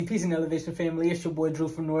Peace and Elevation family, it's your boy Drew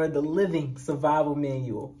from Nora, the Living Survival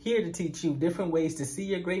Manual, here to teach you different ways to see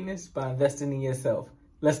your greatness by investing in yourself.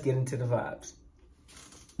 Let's get into the vibes.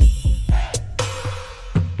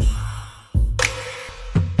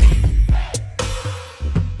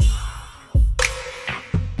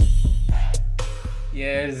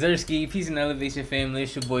 Yeah, Zersky, Peace and Elevation family,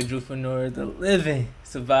 it's your boy Drew from Nora, the Living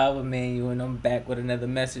Survival Manual, and I'm back with another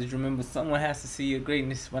message. Remember, someone has to see your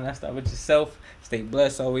greatness. When I start with yourself, stay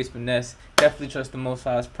blessed, always finesse, definitely trust the Most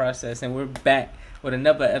High's process, and we're back with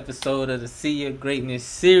another episode of the See Your Greatness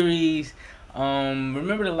series.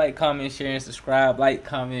 Remember to like, comment, share, and subscribe. Like,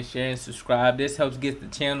 comment, share, and subscribe. This helps get the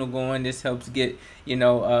channel going. This helps get,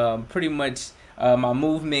 pretty much my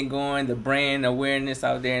movement going, the brand awareness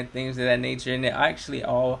out there and things of that nature. And it actually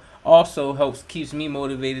also keeps me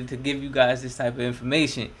motivated to give you guys this type of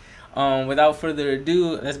information. Without further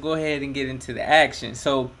ado, let's go ahead and get into the action.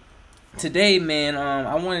 So today, man,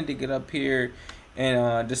 I wanted to get up here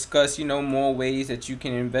and discuss, more ways that you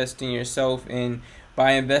can invest in yourself. And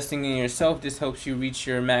by investing in yourself, this helps you reach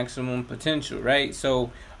your maximum potential, right? So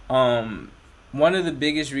one of the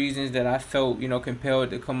biggest reasons that I felt, compelled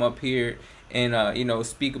to come up here and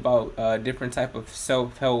speak about different type of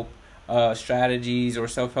self-help strategies or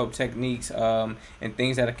self-help techniques and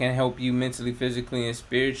things that can help you mentally, physically, and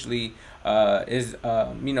spiritually is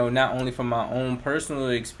not only from my own personal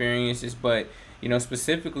experiences, but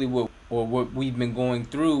specifically what we've been going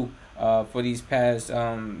through for these past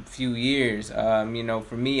few years.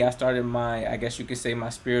 For me, I started my, I guess you could say, my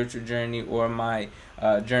spiritual journey or my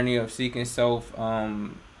journey of seeking self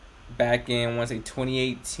back in,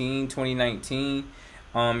 2018, 2019.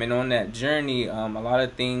 And on that journey, a lot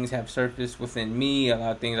of things have surfaced within me, a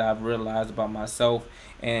lot of things I've realized about myself,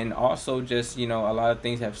 and also just, a lot of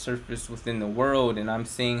things have surfaced within the world, and I'm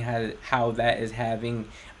seeing how that is having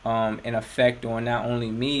an effect on not only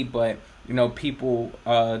me, but people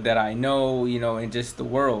that I know, and just the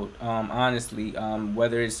world, honestly,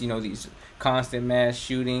 whether it's, these constant mass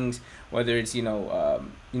shootings, whether it's,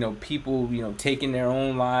 people, taking their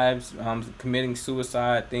own lives, committing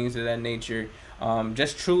suicide, things of that nature,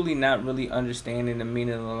 just truly not really understanding the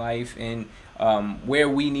meaning of life and where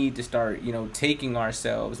we need to start, taking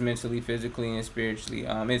ourselves mentally, physically, and spiritually.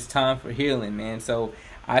 It's time for healing, man. So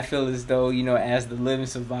I feel as though, as the Living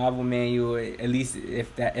Survival Manual, at least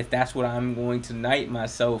if that's what I'm going to knight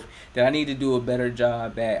myself, that I need to do a better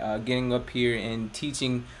job at getting up here and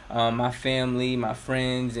teaching my family, my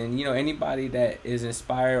friends, and anybody that is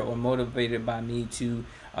inspired or motivated by me to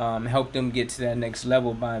help them get to that next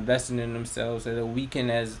level by investing in themselves, so that we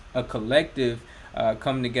can, as a collective,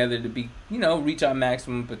 come together to be, reach our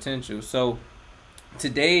maximum potential. So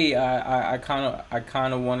today, I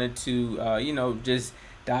kind of wanted to, just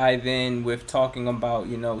dive in with talking about,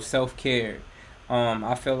 self-care.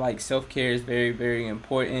 I feel like self-care is very, very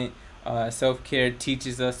important. Self-care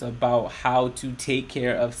teaches us about how to take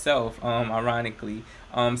care of self, ironically.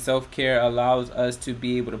 Self-care allows us to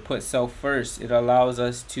be able to put self first. It allows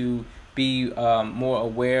us to be more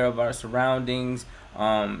aware of our surroundings.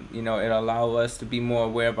 It allows us to be more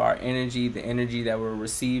aware of our energy, the energy that we're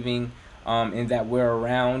receiving, and that we're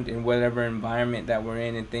around in whatever environment that we're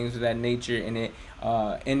in, and things of that nature. And it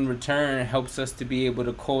in return helps us to be able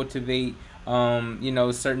to cultivate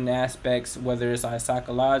certain aspects, whether it's our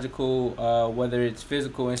psychological, whether it's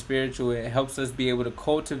physical and spiritual. It helps us be able to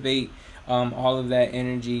cultivate all of that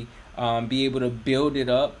energy, be able to build it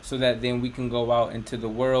up so that then we can go out into the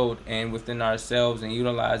world and within ourselves and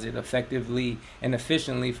utilize it effectively and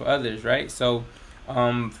efficiently for others, right? So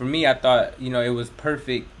for me, I thought, it was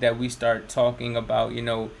perfect that we start talking about,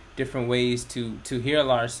 different ways to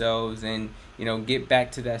heal ourselves and, get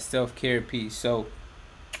back to that self-care piece. So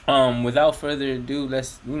without further ado,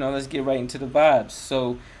 let's get right into the vibes.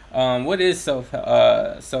 So what is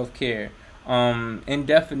self-care? In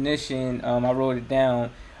definition, I wrote it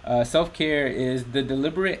down. Self-care is the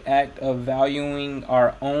deliberate act of valuing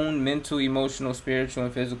our own mental, emotional, spiritual,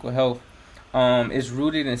 and physical health. It's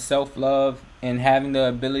rooted in self-love and having the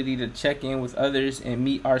ability to check in with others and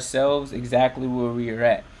meet ourselves exactly where we are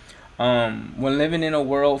at. When living in a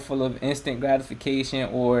world full of instant gratification,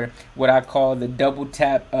 or what I call the double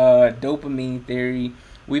tap dopamine theory,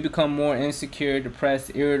 we become more insecure,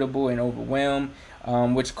 depressed, irritable, and overwhelmed,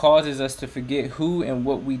 which causes us to forget who and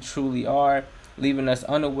what we truly are, leaving us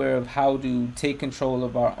unaware of how to take control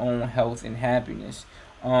of our own health and happiness.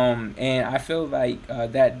 And I feel like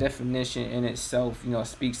that definition in itself,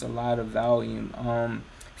 speaks a lot of volume.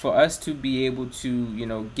 For us to be able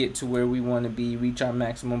to, get to where we want to be, reach our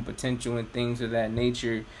maximum potential and things of that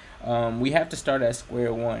nature, we have to start at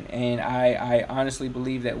square one. And I honestly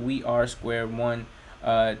believe that we are square one.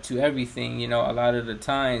 to everything. You know, a lot of the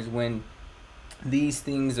times when these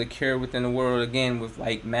things occur within the world, again, with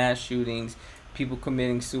like mass shootings, people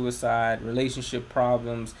committing suicide, relationship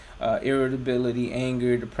problems, irritability,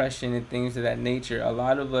 anger, depression, and things of that nature. A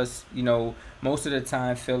lot of us, you know, most of the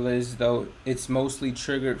time feel as though it's mostly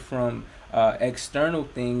triggered from external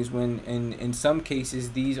things, when in some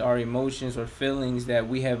cases these are emotions or feelings that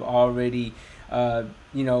we have already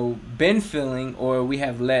you know, been feeling, or we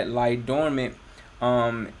have let lie dormant.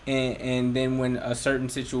 And then when a certain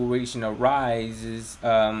situation arises,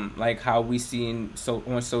 like how we see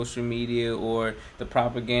on social media, or the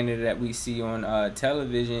propaganda that we see on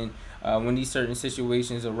television, when these certain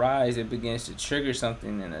situations arise, it begins to trigger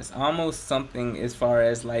something in us, almost something as far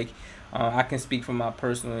as like, I can speak from my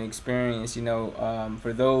personal experience. You know,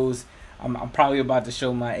 for those, I'm probably about to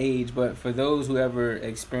show my age, but for those who ever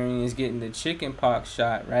experienced getting the chicken pox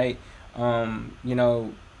shot, right? You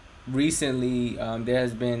know, recently there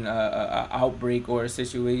has been a outbreak or a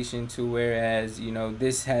situation to whereas, you know,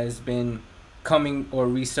 this has been coming or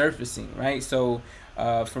resurfacing, right? So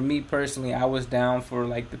for me personally, I was down for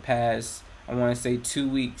like the past, I want to say 2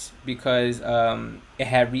 weeks, because it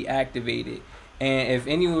had reactivated. And if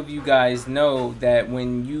any of you guys know that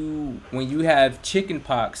when you have chicken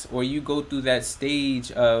pox, or you go through that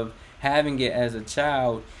stage of having it as a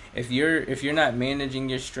child, if you're not managing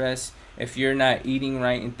your stress, if you're not eating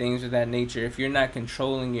right and things of that nature, if you're not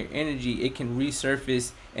controlling your energy, it can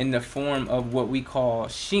resurface in the form of what we call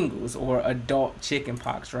shingles, or adult chicken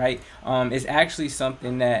pox, right? It's actually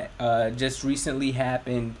something that just recently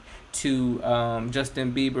happened to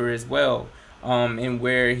Justin Bieber as well. And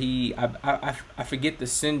where I forget the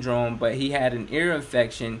syndrome, but he had an ear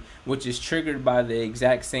infection, which is triggered by the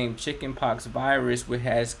exact same chickenpox virus,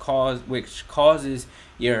 which causes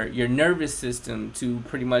your nervous system to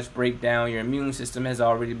pretty much break down. Your immune system has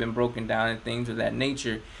already been broken down, and things of that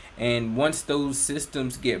nature. And once those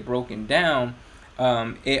systems get broken down,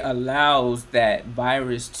 it allows that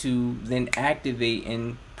virus to then activate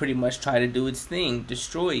and pretty much try to do its thing,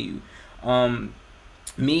 destroy you.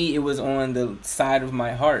 Me, it was on the side of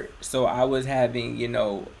my heart, so I was having, you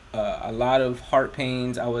know, a lot of heart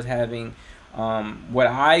pains. I was having what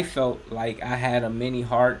I felt like I had a mini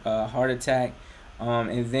heart attack,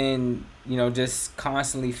 and then, you know, just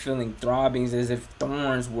constantly feeling throbbings as if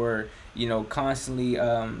thorns were, you know, constantly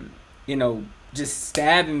you know, just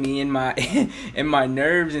stabbing me in my in my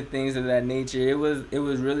nerves and things of that nature. It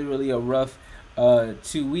was really a rough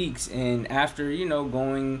 2 weeks. And after, you know,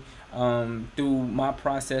 going through my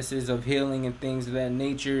processes of healing and things of that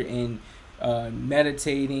nature, and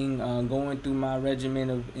meditating, going through my regimen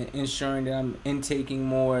of ensuring that I'm intaking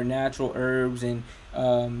more natural herbs, and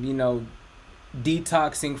you know,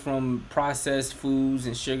 detoxing from processed foods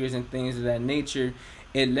and sugars and things of that nature,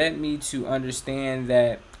 it led me to understand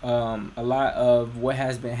that a lot of what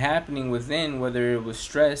has been happening within, whether it was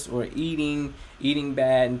stress or eating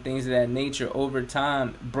bad and things of that nature, over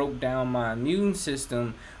time broke down my immune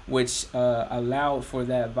system, which allowed for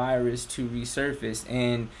that virus to resurface.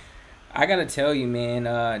 And I gotta tell you, man,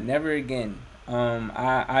 never again.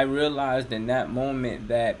 I realized in that moment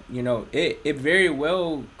that, you know, it very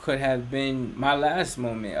well could have been my last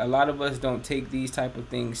moment. A lot of us don't take these type of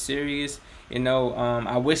things serious. You know,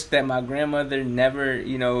 I wish that my grandmother never,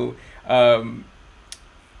 you know,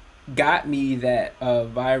 got me that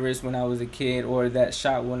virus when I was a kid, or that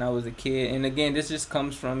shot when I was a kid. And again, this just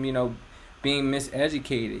comes from, you know, being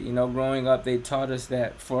miseducated. You know, growing up, they taught us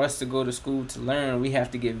that for us to go to school to learn, we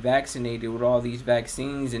have to get vaccinated with all these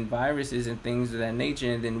vaccines and viruses and things of that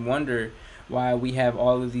nature, and then wonder why we have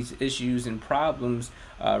all of these issues and problems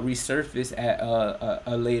resurface at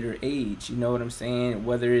a later age. You know what I'm saying?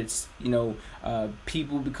 Whether it's, you know,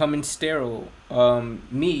 people becoming sterile,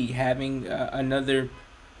 me having another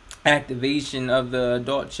activation of the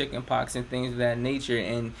adult chickenpox and things of that nature.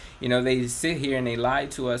 And, you know, they sit here and they lie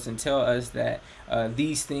to us and tell us that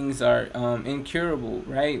these things are incurable,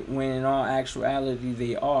 right? When in all actuality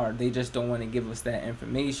they are. They just don't want to give us that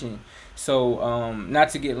information. So not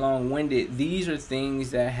to get long-winded, these are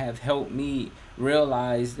things that have helped me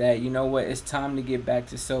realize that, you know what, it's time to get back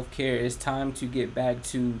to self-care. It's time to get back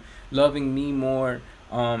to loving me more,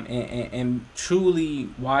 and truly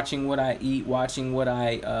watching what I eat, watching what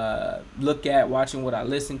I look at, watching what I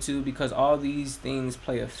listen to, because all these things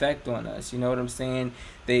play effect on us. You know what I'm saying?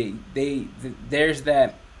 There's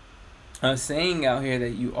that saying out here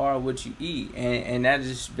that you are what you eat, and that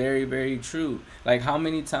is very true. Like, how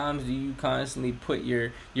many times do you constantly put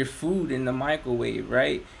your food in the microwave,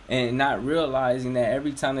 right? And not realizing that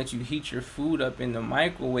every time that you heat your food up in the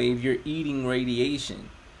microwave, you're eating radiation,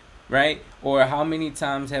 right? Or how many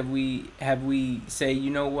times have we say, you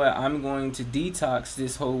know what, I'm going to detox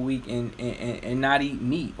this whole week and not eat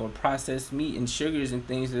meat or processed meat and sugars and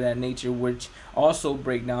things of that nature, which also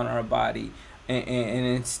break down our body. And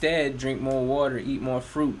instead drink more water, eat more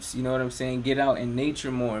fruits, you know what I'm saying, get out in nature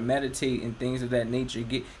more, meditate and things of that nature,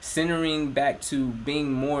 get centering back to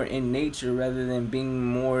being more in nature rather than being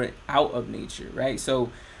more out of nature, right?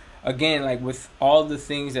 So again, like with all the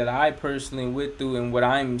things that I personally went through and what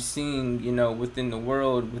I'm seeing, you know, within the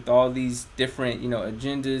world with all these different, you know,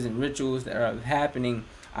 agendas and rituals that are happening,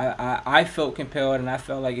 I felt compelled, and I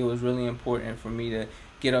felt like it was really important for me to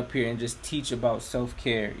get up here and just teach about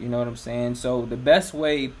self-care, you know what I'm saying? So the best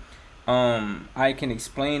way I can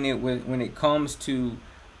explain it when it comes to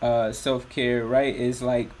self-care, right, is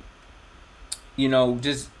like, you know,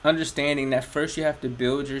 just understanding that first you have to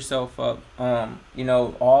build yourself up. You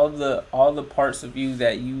know, all the parts of you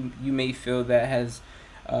that you may feel that has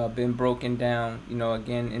been broken down, you know,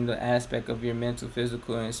 again in the aspect of your mental,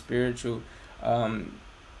 physical, and spiritual.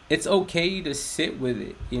 It's okay to sit with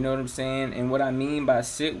it, you know what I'm saying? And what I mean by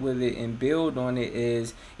sit with it and build on it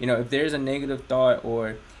is, you know, if there's a negative thought,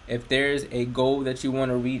 or if there's a goal that you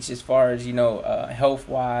want to reach as far as, you know, health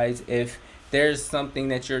wise, if there's something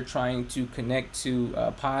that you're trying to connect to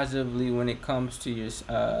positively when it comes to your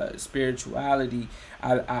spirituality,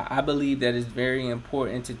 I believe that it's very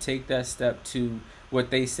important to take that step to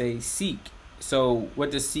what they say seek. So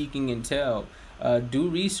what does seeking entail? Do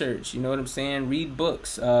research, you know what I'm saying? Read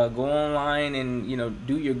books, go online and, you know,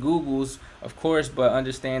 do your Googles, of course, but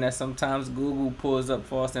understand that sometimes Google pulls up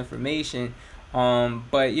false information.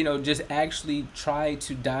 But you know, just actually try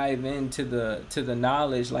to dive into the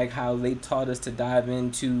knowledge, like how they taught us to dive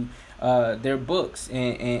into their books,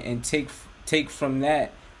 and take from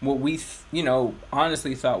that what we you know,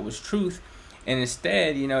 honestly thought was truth. And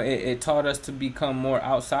instead, you know, it taught us to become more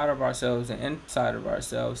outside of ourselves and inside of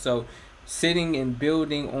ourselves. So sitting and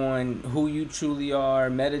building on who you truly are,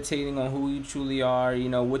 meditating on who you truly are, you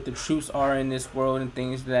know, what the truths are in this world and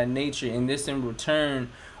things of that nature, and this in return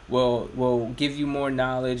will give you more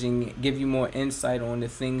knowledge and give you more insight on the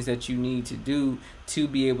things that you need to do to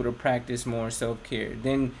be able to practice more self-care.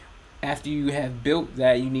 Then after you have built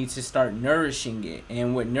that, you need to start nourishing it.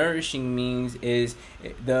 And what nourishing means is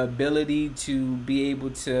the ability to be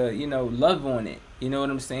able to, you know, love on it. You know what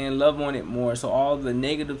I'm saying? Love on it more. So all the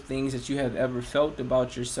negative things that you have ever felt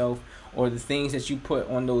about yourself, or the things that you put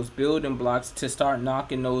on those building blocks, to start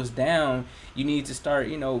knocking those down, you need to start,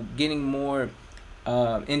 you know, getting more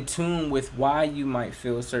in tune with why you might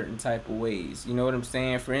feel certain type of ways. You know what I'm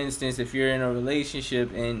saying? For instance, if you're in a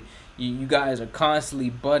relationship and you guys are constantly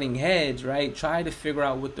butting heads, right? Try to figure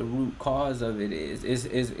out what the root cause of it is.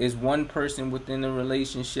 Is one person within the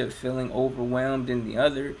relationship feeling overwhelmed in the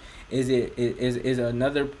other? Is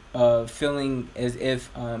another feeling as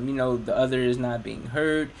if you know, the other is not being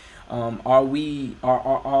heard? Are we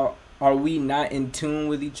not in tune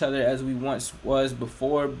with each other as we once was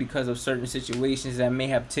before because of certain situations that may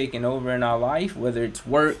have taken over in our life, whether it's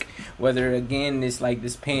work, whether again it's like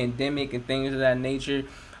this pandemic and things of that nature?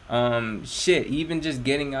 Even just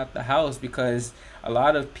getting out the house, because a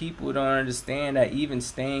lot of people don't understand that even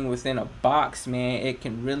staying within a box, man, it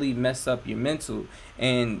can really mess up your mental.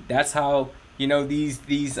 And that's how, you know, these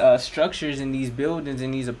structures and these buildings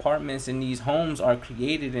and these apartments and these homes are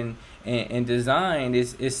created and designed.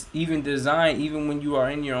 It's even designed, even when you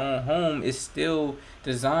are in your own home, it's still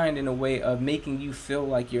designed in a way of making you feel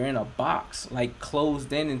like you're in a box, like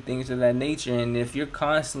closed in and things of that nature. And if you're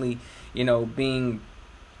constantly, you know, being,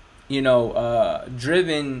 you know,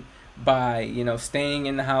 driven by, you know, staying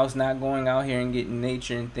in the house, not going out here and getting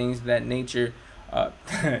nature and things of that nature,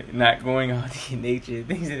 not going out in nature,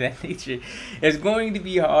 things of that nature, it's going to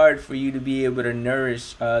be hard for you to be able to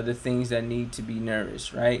nourish the things that need to be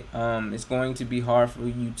nourished, right? It's going to be hard for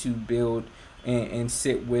you to build and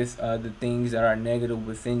sit with the things that are negative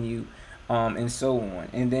within you, and so on.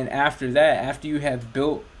 And then after that, after you have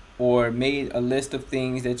built or made a list of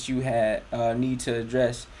things that you had need to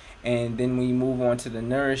address, and then we move on to the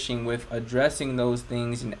nourishing with addressing those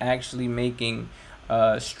things and actually making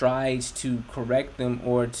strides to correct them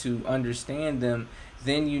or to understand them,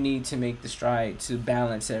 then you need to make the stride to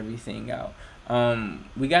balance everything out.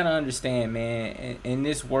 We got to understand, man, in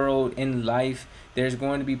this world, in life, there's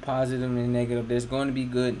going to be positive and negative. There's going to be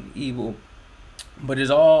good and evil. But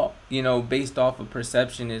it's all, you know, based off of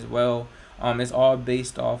perception as well. It's all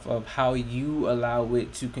based off of how you allow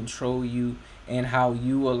it to control you, and how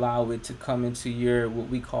you allow it to come into your, what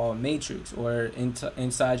we call matrix, or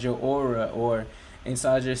inside your aura, or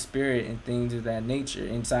inside your spirit and things of that nature,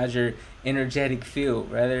 inside your energetic field,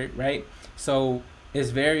 rather, right? So it's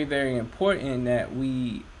very, very important that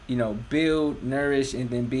we, build, nourish, and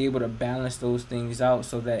then be able to balance those things out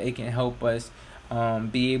so that it can help us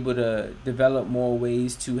be able to develop more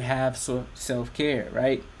ways to have self-care,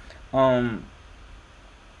 right? Um,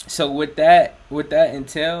 so what that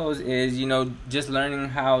entails is, just learning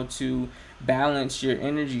how to balance your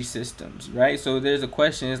energy systems, right? So there's a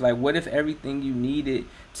question, is like, what if everything you needed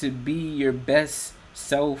to be your best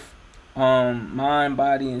self, mind,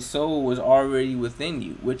 body, and soul was already within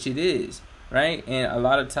you, which it is, right? And a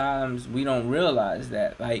lot of times we don't realize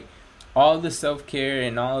that, like, all the self-care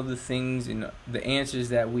and all of the things and the answers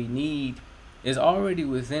that we need is already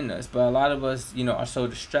within us. But a lot of us, are so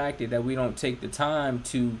distracted that we don't take the time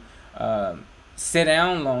to sit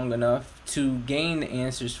down long enough to gain the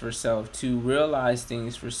answers for self, to realize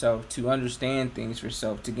things for self, to understand things for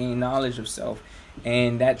self, to gain knowledge of self.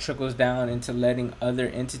 And that trickles down into letting other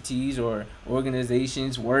entities or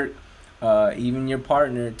organizations work, even your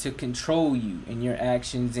partner, to control you and your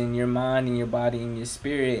actions and your mind and your body and your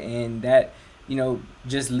spirit. And that,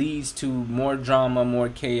 just leads to more drama, more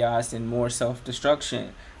chaos, and more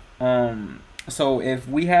self-destruction. So if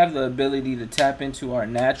we have the ability to tap into our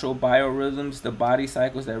natural biorhythms, the body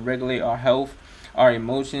cycles that regulate our health, our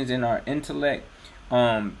emotions, and our intellect,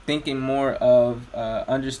 thinking more of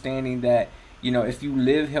understanding that, if you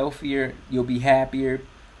live healthier, you'll be happier.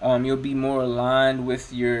 You'll be more aligned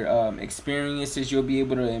with your experiences. You'll be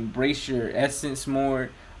able to embrace your essence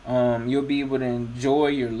more. You'll be able to enjoy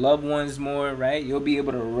your loved ones more, right? You'll be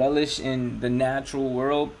able to relish in the natural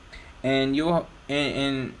world, and you'll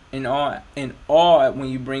in all when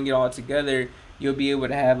you bring it all together, you'll be able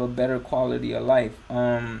to have a better quality of life.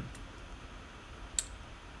 And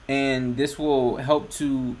this will help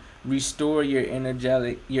to restore your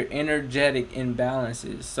energetic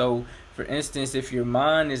imbalances. So for instance, if your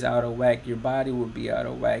mind is out of whack, your body will be out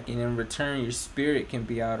of whack, and in return your spirit can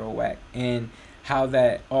be out of whack. And how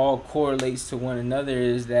that all correlates to one another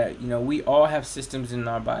is that, we all have systems in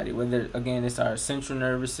our body, whether, again, it's our central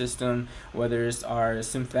nervous system, whether it's our I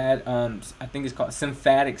think it's called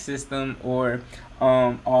sympathetic system, or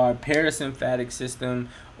our parasympathetic system,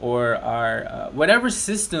 or our whatever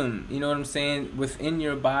system, you know what I'm saying, within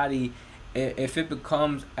your body. If it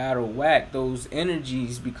becomes out of whack, those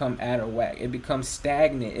energies become out of whack. It becomes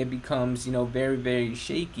stagnant. It becomes, very, very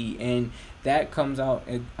shaky. And that comes out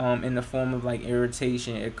in the form of, like,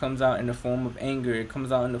 irritation. It comes out in the form of anger. It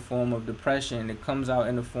comes out in the form of depression. It comes out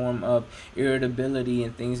in the form of irritability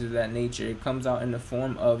and things of that nature. It comes out in the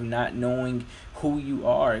form of not knowing who you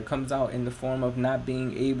are. It comes out in the form of not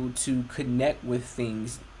being able to connect with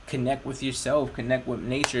things, connect with yourself, connect with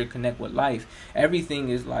nature, connect with life. Everything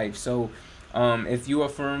is life. So if you're a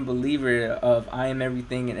firm believer of I am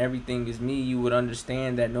everything and everything is me, you would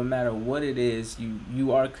understand that no matter what it is,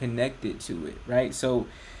 you are connected to it, right? So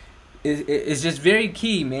it's just very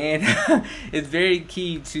key, man. It's very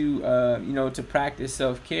key to to practice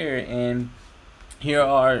self-care. And here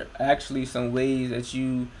are actually some ways that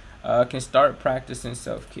you can start practicing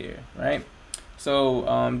self-care, right?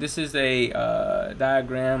 So this is a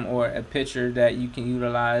diagram or a picture that you can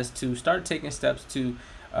utilize to start taking steps to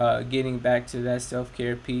getting back to that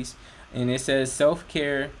self-care piece. And it says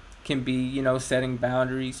self-care can be, setting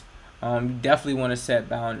boundaries. You definitely want to set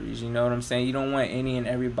boundaries. You know what I'm saying? You don't want any and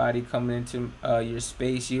everybody coming into your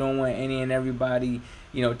space. You don't want any and everybody,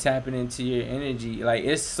 tapping into your energy. Like,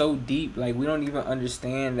 it's so deep. Like, we don't even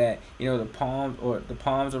understand that, the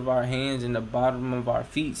palms of our hands and the bottom of our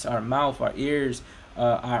feet, our mouth, our ears,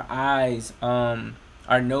 our eyes,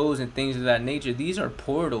 our nose, and things of that nature. These are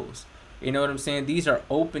portals. You know what I'm saying? These are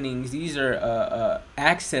openings. These are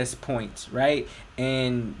access points, right?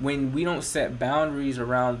 And when we don't set boundaries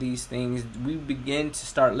around these things, we begin to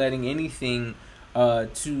start letting anything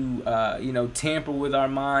tamper with our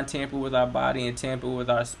mind, tamper with our body, and tamper with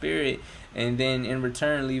our spirit, and then in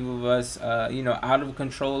return leave us out of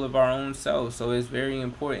control of our own selves. So it's very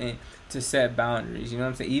important to set boundaries. You know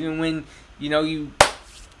what I'm saying? Even when you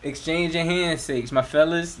exchanging handshakes, my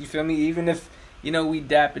fellas, you feel me? Even if we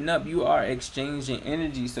dapping up, you are exchanging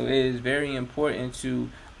energy. So it is very important to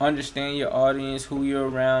understand your audience, who you're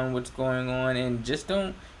around, what's going on, and just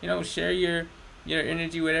don't share your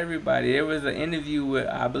energy with everybody. There was an interview with,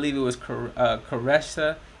 I believe it was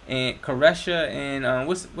Caresha and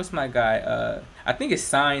what's my guy? I think it's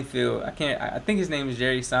Seinfeld. I think his name is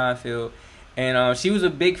Jerry Seinfeld. And she was a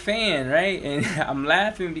big fan, right? And I'm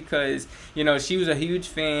laughing because, she was a huge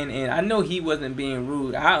fan. And I know he wasn't being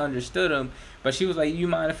rude. I understood him. But she was like, you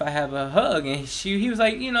mind if I have a hug? And he was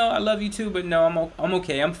like, I love you too. But no, I'm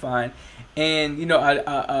okay. I'm fine. And,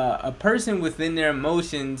 a person within their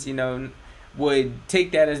emotions, would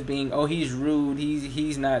take that as being, oh, he's rude,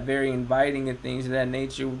 he's not very inviting and things of that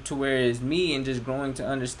nature, to whereas me, and just growing to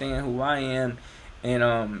understand who I am,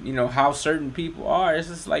 and you know, how certain people are, it's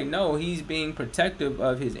just like, no, he's being protective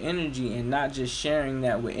of his energy and not just sharing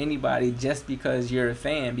that with anybody just because you're a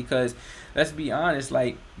fan. Because let's be honest,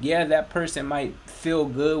 like, yeah, that person might feel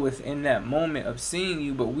good within that moment of seeing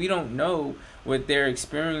you, but we don't know what they're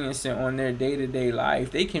experiencing on their day-to-day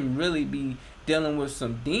life. They can really be dealing with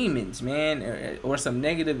some demons, man, or some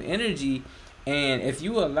negative energy. And if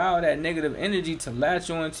you allow that negative energy to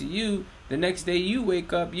latch on to you, the next day you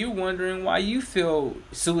wake up, you're wondering why you feel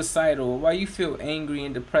suicidal, why you feel angry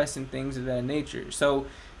and depressed and things of that nature. So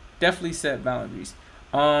definitely set boundaries.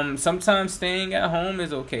 Sometimes staying at home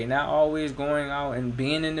is okay, not always going out and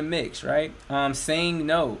being in the mix, right? Saying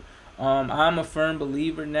no. I'm a firm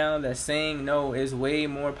believer now that saying no is way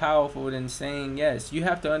more powerful than saying yes. You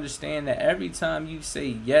have to understand that every time you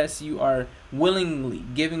say yes, you are willingly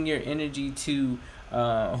giving your energy to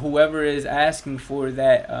whoever is asking for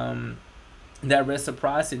that that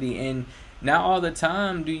reciprocity. And not all the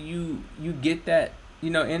time do you get that, you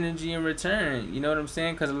know, energy in return. You know what I'm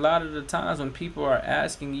saying? Because a lot of the times when people are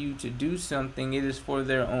asking you to do something, it is for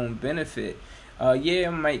their own benefit. Yeah,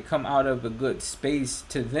 it might come out of a good space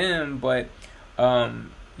to them, but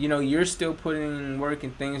you know, you're still putting in work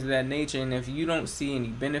and things of that nature. And if you don't see any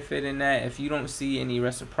benefit in that, if you don't see any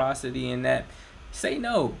reciprocity in that, say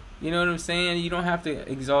no. You know what I'm saying? You don't have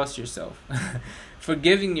to exhaust yourself.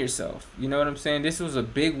 Forgiving yourself. You know what I'm saying? This was a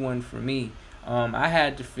big one for me. I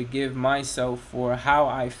had to forgive myself for how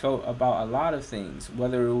I felt about a lot of things,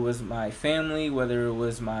 whether it was my family, whether it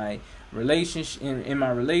was my relationship, in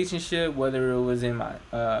my relationship, whether it was in my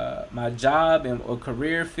my job and or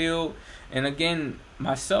career field, and again,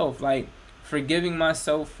 myself, like forgiving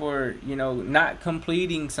myself for, you know, not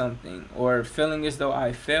completing something or feeling as though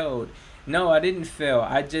I failed. No, I didn't fail.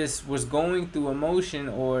 I just was going through emotion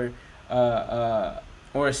or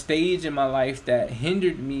a stage in my life that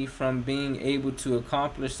hindered me from being able to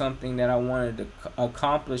accomplish something that I wanted to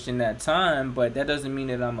accomplish in that time. But that doesn't mean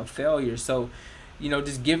that I'm a failure. So, you know,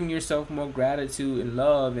 just giving yourself more gratitude and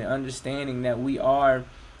love and understanding that we are,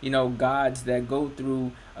 you know, gods that go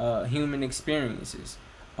through human experiences.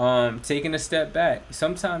 Taking a step back.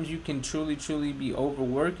 Sometimes you can truly be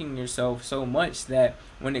overworking yourself so much that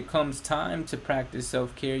when it comes time to practice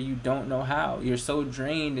self-care, you don't know how. You're so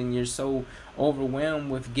drained and you're so overwhelmed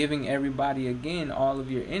with giving everybody, again, all of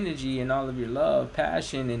your energy and all of your love,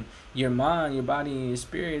 passion, and your mind, your body, and your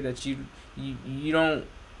spirit, that you don't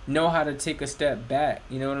know how to take a step back.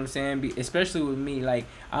 You know what I'm saying? Especially with me, like,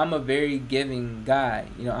 I'm a very giving guy.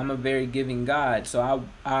 You know, I'm a very giving God. So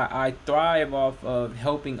I thrive off of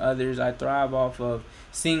helping others. I thrive off of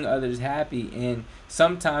seeing others happy, and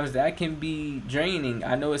sometimes that can be draining.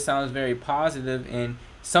 I know it sounds very positive, and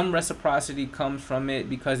some reciprocity comes from it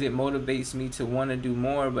because it motivates me to want to do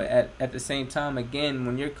more. But at the same time, again,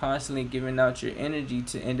 when you're constantly giving out your energy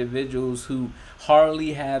to individuals who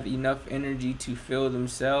hardly have enough energy to fill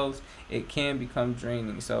themselves, it can become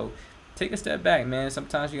draining. So take a step back, man.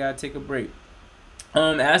 Sometimes you gotta take a break.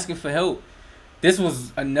 Asking for help. This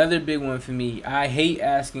was another big one for me. I hate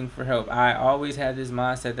asking for help. I always had this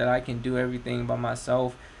mindset that I can do everything by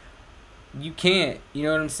myself. You can't. You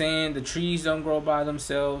know what I'm saying? The trees don't grow by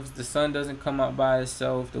themselves. The sun doesn't come up by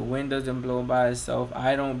itself. The wind doesn't blow by itself.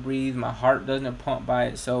 I don't breathe. My heart doesn't pump by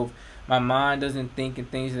itself. My mind doesn't think and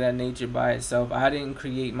things of that nature by itself. I didn't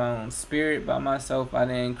create my own spirit by myself. I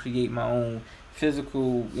didn't create my own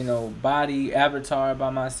physical, you know, body avatar by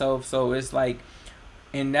myself. So it's like,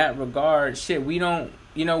 in that regard, shit, we don't,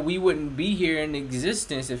 you know, we wouldn't be here in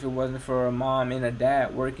existence if it wasn't for a mom and a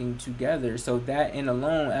dad working together. So that in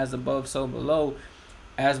alone, as above, so below,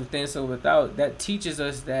 as within, so without, that teaches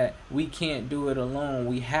us that we can't do it alone.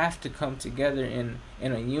 We have to come together in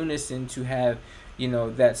a unison to have, you know,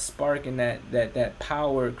 that spark and that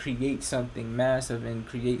power create something massive and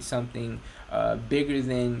create something bigger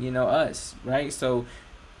than, you know, us, right? So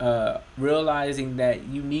realizing that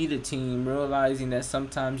you need a team, realizing that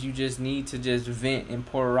sometimes you just need to just vent and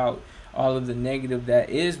pour out all of the negative that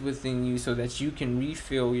is within you so that you can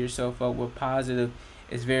refill yourself up with positive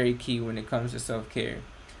is very key when it comes to self-care.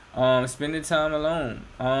 Spending time alone.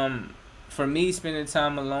 For me, spending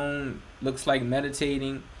time alone looks like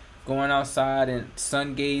meditating, going outside and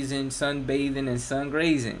sun gazing, sunbathing, and sun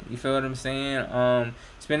grazing. You feel what I'm saying?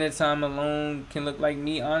 Spending time alone can look like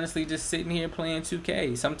me, honestly, just sitting here playing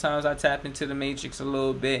 2K. Sometimes I tap into the Matrix a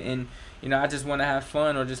little bit and, you know, I just want to have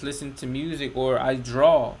fun or just listen to music, or I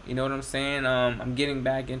draw. You know what I'm saying? I'm getting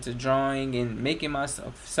back into drawing and making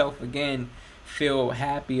myself again feel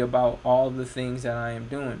happy about all the things that I am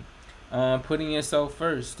doing. putting yourself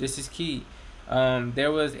first. This is key.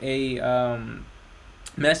 There was a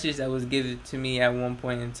message that was given to me at one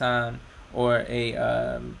point in time, or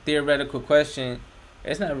a theoretical question.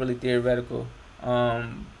 It's not really theoretical.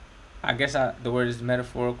 I guess the word is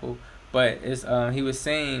metaphorical, but it's he was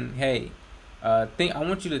saying, hey, think I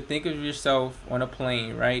want you to think of yourself on a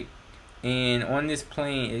plane, right? And on this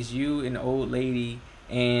plane is you, an old lady,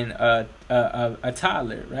 and a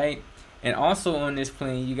toddler, right? And also on this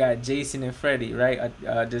plane you got Jason and Freddy, right?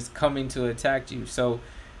 Just coming to attack you. So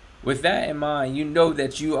with that in mind, you know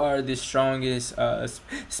that you are the strongest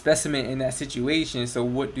specimen in that situation. So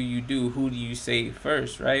what do you do? Who do you save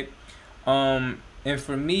first, right? And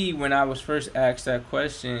for me, when I was first asked that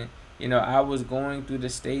question, I was going through the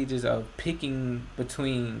stages of picking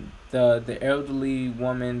between the elderly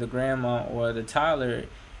woman, the grandma, or the toddler,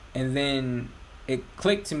 and then it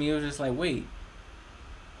clicked to me. It was just like, wait,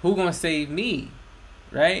 who gonna save me?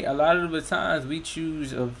 Right? A lot of the times we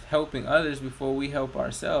choose of helping others before we help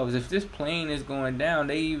ourselves. If this plane is going down,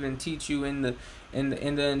 they even teach you in the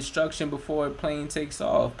instruction before a plane takes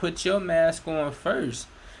off. Put your mask on first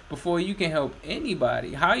before you can help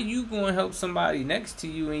anybody. How you going to help somebody next to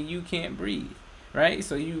you and you can't breathe? Right?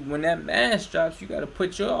 So when that mask drops, you got to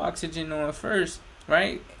put your oxygen on first,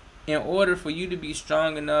 right? In order for you to be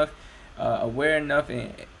strong enough, aware enough,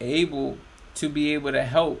 and able to be able to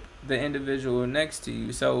help the individual next to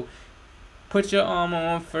you. So put your armor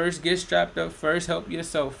on first, get strapped up first, help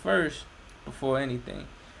yourself first before anything.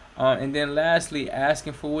 And then lastly,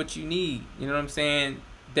 asking for what you need. You know what I'm saying?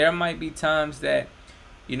 There might be times that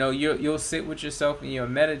you'll sit with yourself and you'll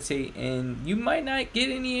meditate, and you might not get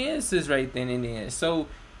any answers right then and there. So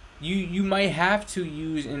you might have to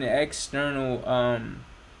use an external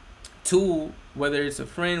tool, whether it's a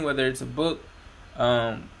friend, whether it's a book,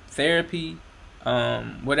 therapy,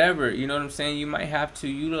 whatever. You know what I'm saying? You might have to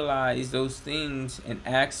utilize those things and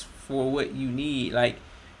ask for what you need. Like,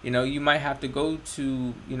 you might have to go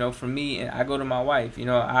to, for me, and I go to my wife.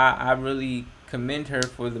 I really commend her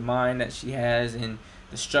for the mind that she has and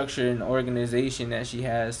the structure and organization that she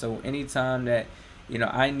has. So anytime that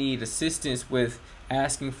I need assistance with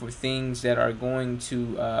asking for things that are going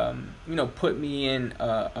to put me in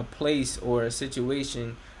a place or a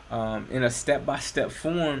situation in a step-by-step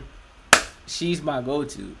form, she's my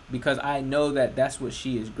go-to, because I know that that's what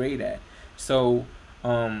she is great at. So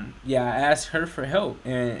I ask her for help,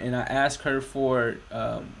 and I ask her for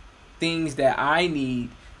things that I need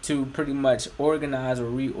to pretty much organize or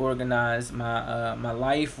reorganize my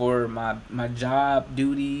life, or my job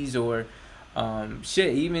duties, or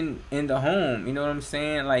even in the home. You know what I'm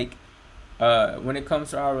saying? Like, when it comes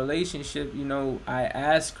to our relationship, I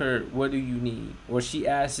ask her, what do you need? Or she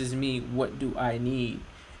asks me, what do I need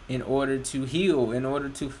in order to heal, in order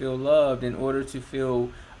to feel loved, in order to feel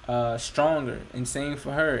stronger? And same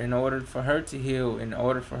for her, in order for her to heal, in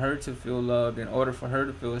order for her to feel loved, in order for her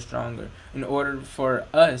to feel stronger, in order for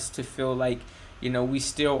us to feel like we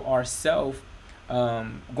still ourselves,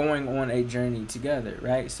 going on a journey together,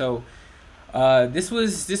 right? So this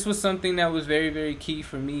was something that was very, very key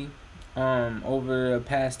for me over the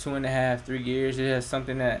past 2.5-3 years. It is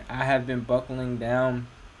something that I have been buckling down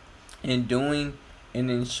and doing, and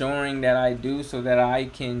ensuring that I do, so that I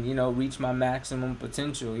can reach my maximum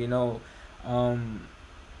potential.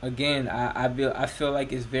 Again, I feel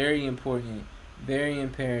like it's very important, very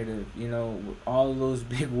imperative, all of those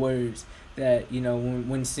big words, that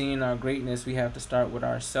when seeing our greatness, we have to start with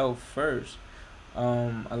ourselves first.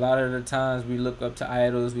 A lot of the times we look up to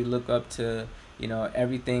idols, we look up to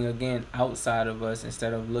everything, again, outside of us,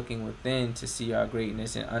 instead of looking within to see our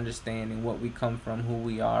greatness and understanding what we come from, who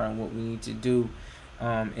we are, and what we need to do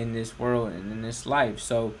in this world and in this life.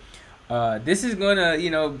 So this is gonna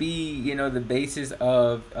be the basis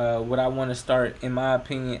of what I want to start, in my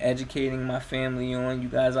opinion, educating my family on. You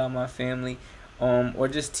guys are my family, or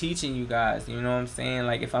just teaching you guys. You know what I'm saying?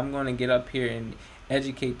 Like, if I'm gonna get up here and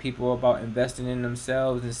educate people about investing in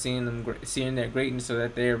themselves and seeing their greatness, so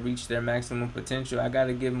that they reach their maximum potential, I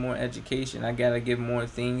gotta give more education. I gotta give more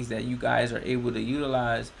things that you guys are able to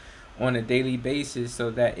utilize on a daily basis, so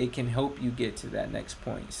that it can help you get to that next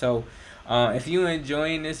point. So if you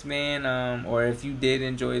enjoying this, man, or if you did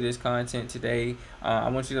enjoy this content today, I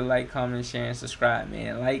want you to like, comment, share, and subscribe,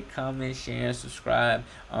 man. Like, comment, share, and subscribe,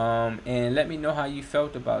 and let me know how you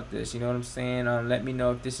felt about this. You know what I'm saying? Let me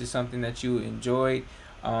know if this is something that you enjoyed.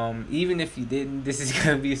 Even if you didn't, this is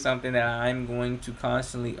going to be something that I'm going to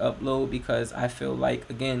constantly upload, because I feel like,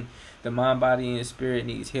 again, the mind, body, and spirit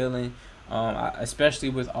needs healing. Especially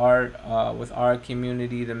with our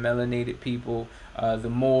community, the melanated people, the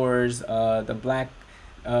Moors, the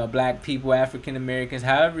black people, African Americans,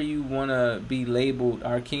 however you want to be labeled,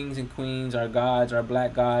 our kings and queens, our gods, our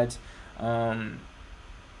black gods.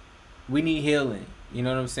 We need healing. You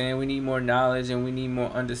know what I'm saying? We need more knowledge and we need more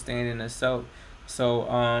understanding of self. So,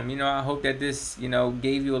 I hope that this,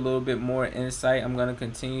 gave you a little bit more insight. I'm going to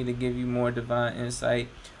continue to give you more divine insight,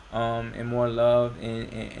 and more love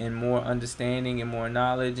and more understanding and more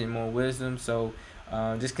knowledge and more wisdom. So,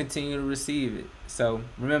 just continue to receive it. So,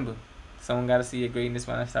 remember, someone got to see your greatness.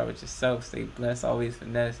 When I start with yourself, stay blessed, always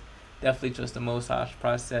finesse. Definitely trust the Most High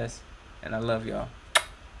process. And I love y'all.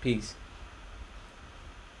 Peace.